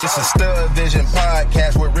This is Stud Vision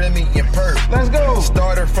Podcast with Remy and Perp. Let's go.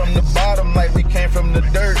 Started from the bottom like we came from the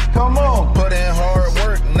dirt. Come on. Put in hard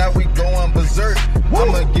work, now we going berserk. Woo.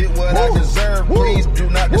 I'ma get what I deserve, please do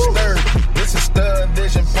not disturb. This is Stud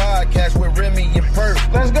Vision Podcast with Remy and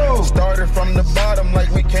Perp. Let's go. Started from the bottom like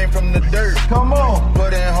we came from the dirt. Come on.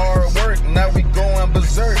 Put in hard work, now we going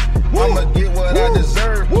berserk. I'ma get what I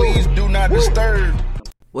deserve, please do not disturb.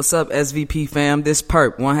 What's up, SVP fam? This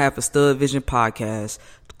Perp, one half of Stud Vision Podcast,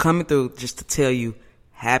 coming through just to tell you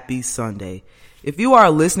happy Sunday. If you are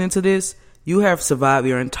listening to this, you have survived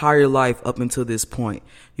your entire life up until this point.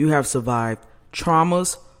 You have survived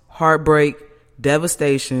traumas, heartbreak,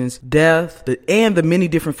 devastations, death, and the many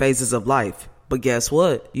different phases of life. But guess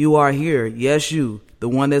what? You are here. Yes, you, the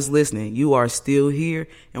one that's listening, you are still here,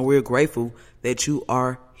 and we're grateful that you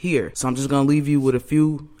are here. So I'm just going to leave you with a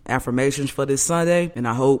few affirmations for this Sunday, and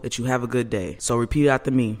I hope that you have a good day. So repeat after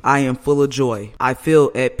me. I am full of joy. I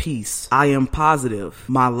feel at peace. I am positive.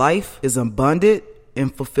 My life is abundant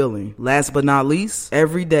and fulfilling. Last but not least,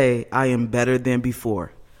 every day I am better than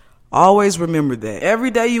before. Always remember that. Every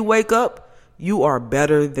day you wake up, you are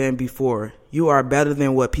better than before. You are better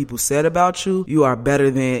than what people said about you. You are better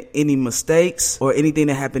than any mistakes or anything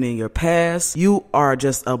that happened in your past. You are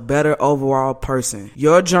just a better overall person.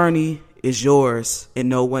 Your journey is yours and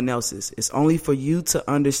no one else's. It's only for you to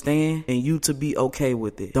understand and you to be okay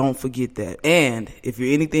with it. Don't forget that. And if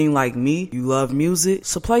you're anything like me, you love music,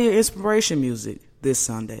 so play your inspiration music this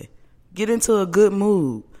Sunday. Get into a good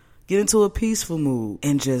mood. Get into a peaceful mood.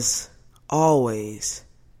 And just always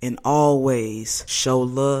show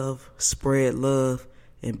love, spread love,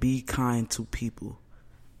 and be kind to people.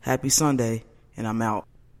 Happy Sunday, and I'm out.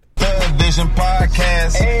 Stud Vision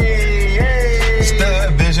Podcast. Hey, hey.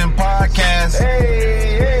 Stud Vision Podcast.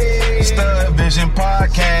 Hey, hey. Stud Vision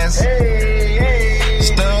Podcast. Hey, hey.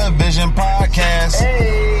 Stud Vision Podcast.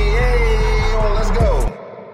 Hey.